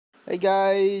Hey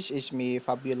guys, it's me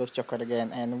Fabulous Chokor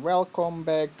again and welcome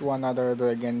back to another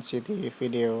Dragon City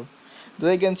video.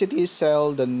 Dragon City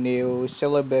sell the new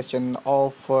celebration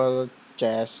offer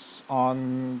chest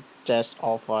on chest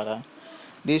offer.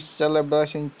 This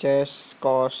celebration chest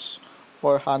costs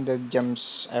 400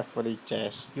 gems every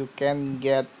chest. You can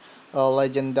get a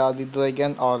legendary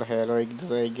dragon or heroic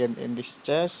dragon in this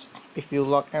chest. If you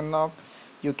luck enough,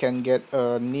 you can get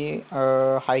a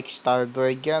high star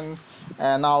dragon,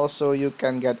 and also you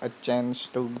can get a chance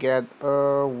to get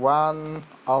one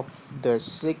of the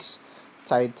six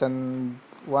titan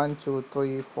 1 2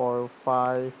 3 4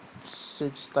 5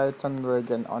 6 titan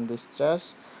dragon on this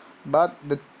chest, but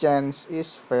the chance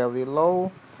is fairly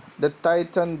low. The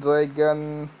titan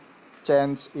dragon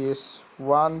chance is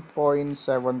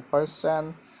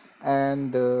 1.7%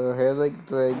 and the heroic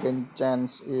dragon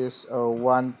chance is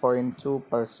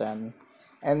 1.2%.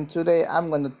 And today I'm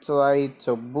gonna try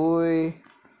to buy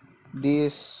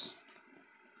these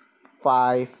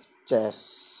 5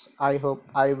 chests. I hope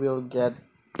I will get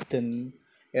the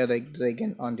heroic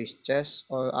dragon on this chest,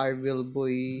 or I will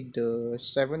buy the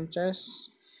 7 chests.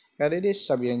 And it is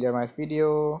Sabi, enjoy my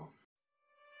video.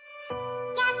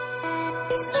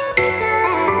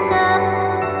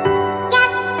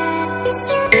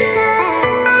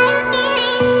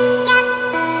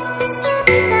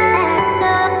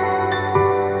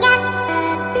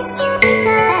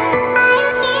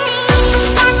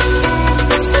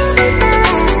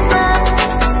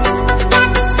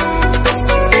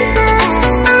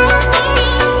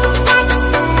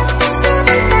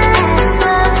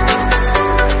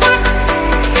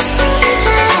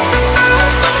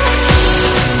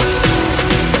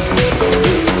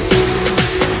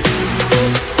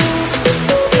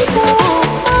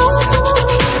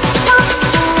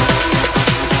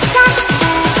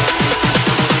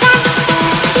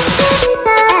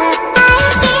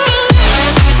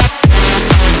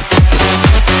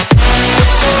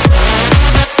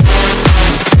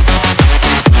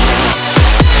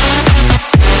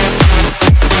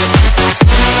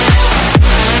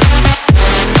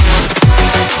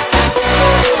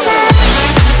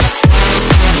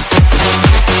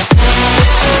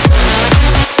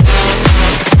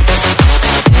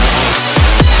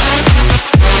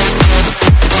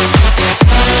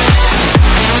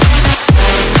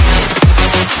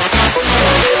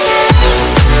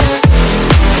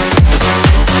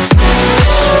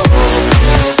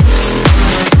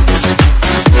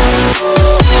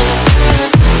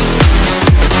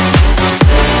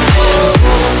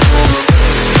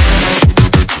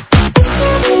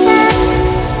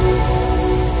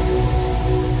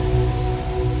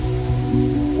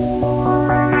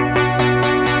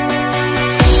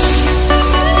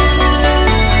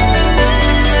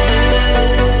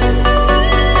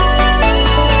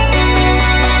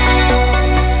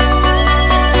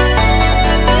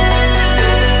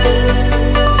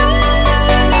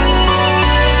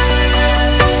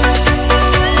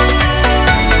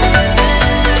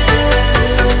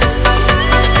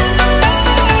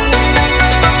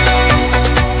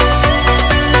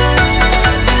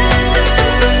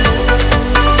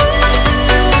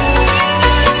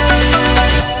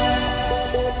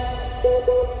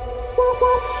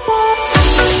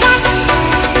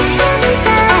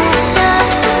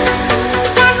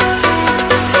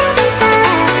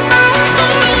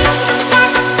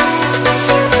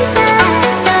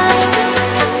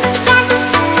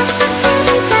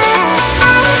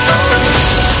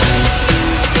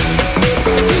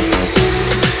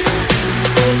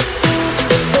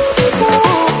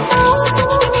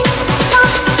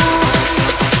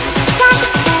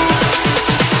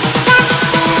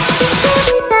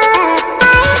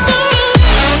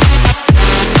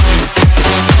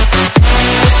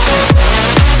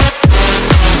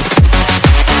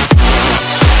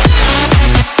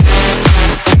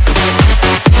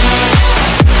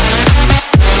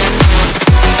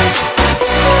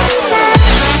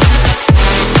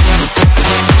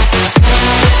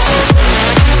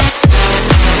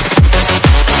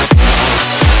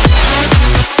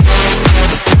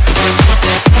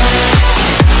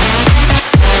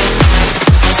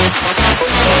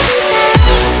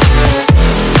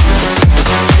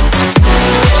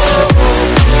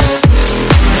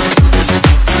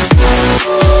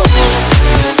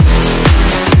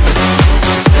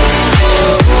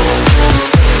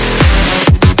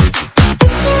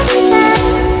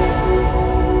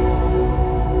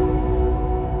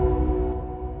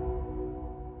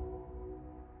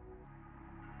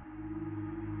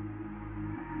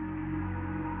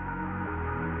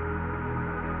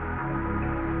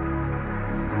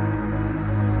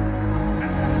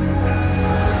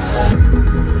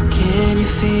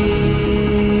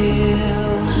 feel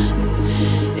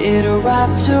it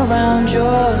wrapped around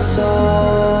your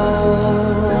soul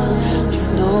with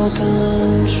no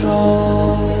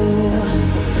control.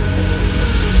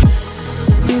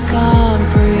 You can't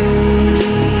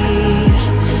breathe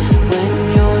when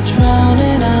you're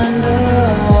drowning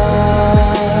underwater.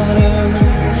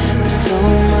 There's so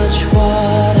much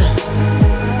water.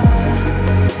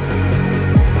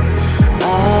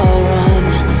 I'll run,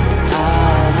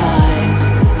 I'll hide.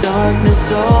 Darkness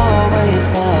always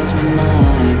clouds my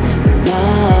mind. When I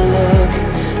look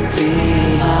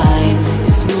behind,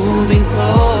 it's moving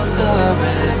closer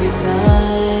every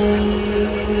time.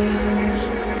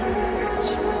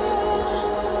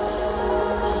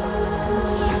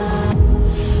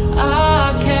 I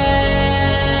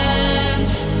can't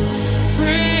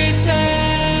pretend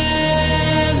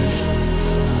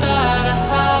that I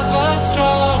have a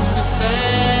strong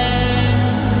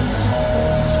defense.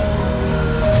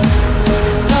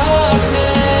 This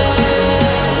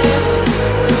darkness,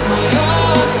 my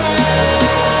old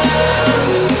friend,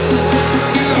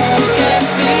 you get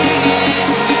me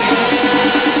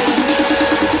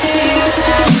till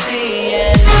that's the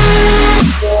end.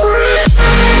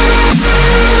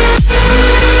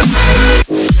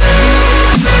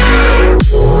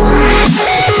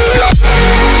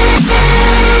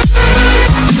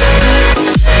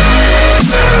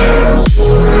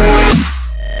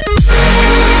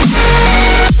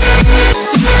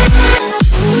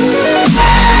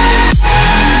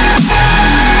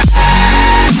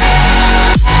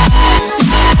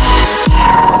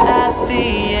 At the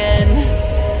end.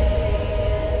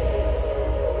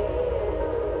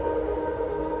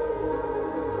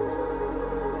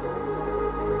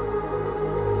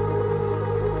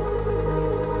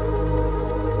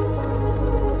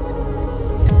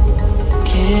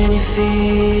 Can you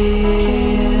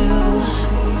feel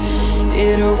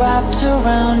it wrapped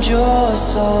around your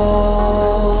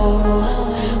soul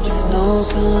with no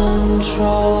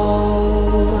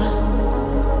control?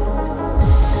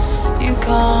 You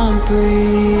can't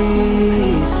breathe.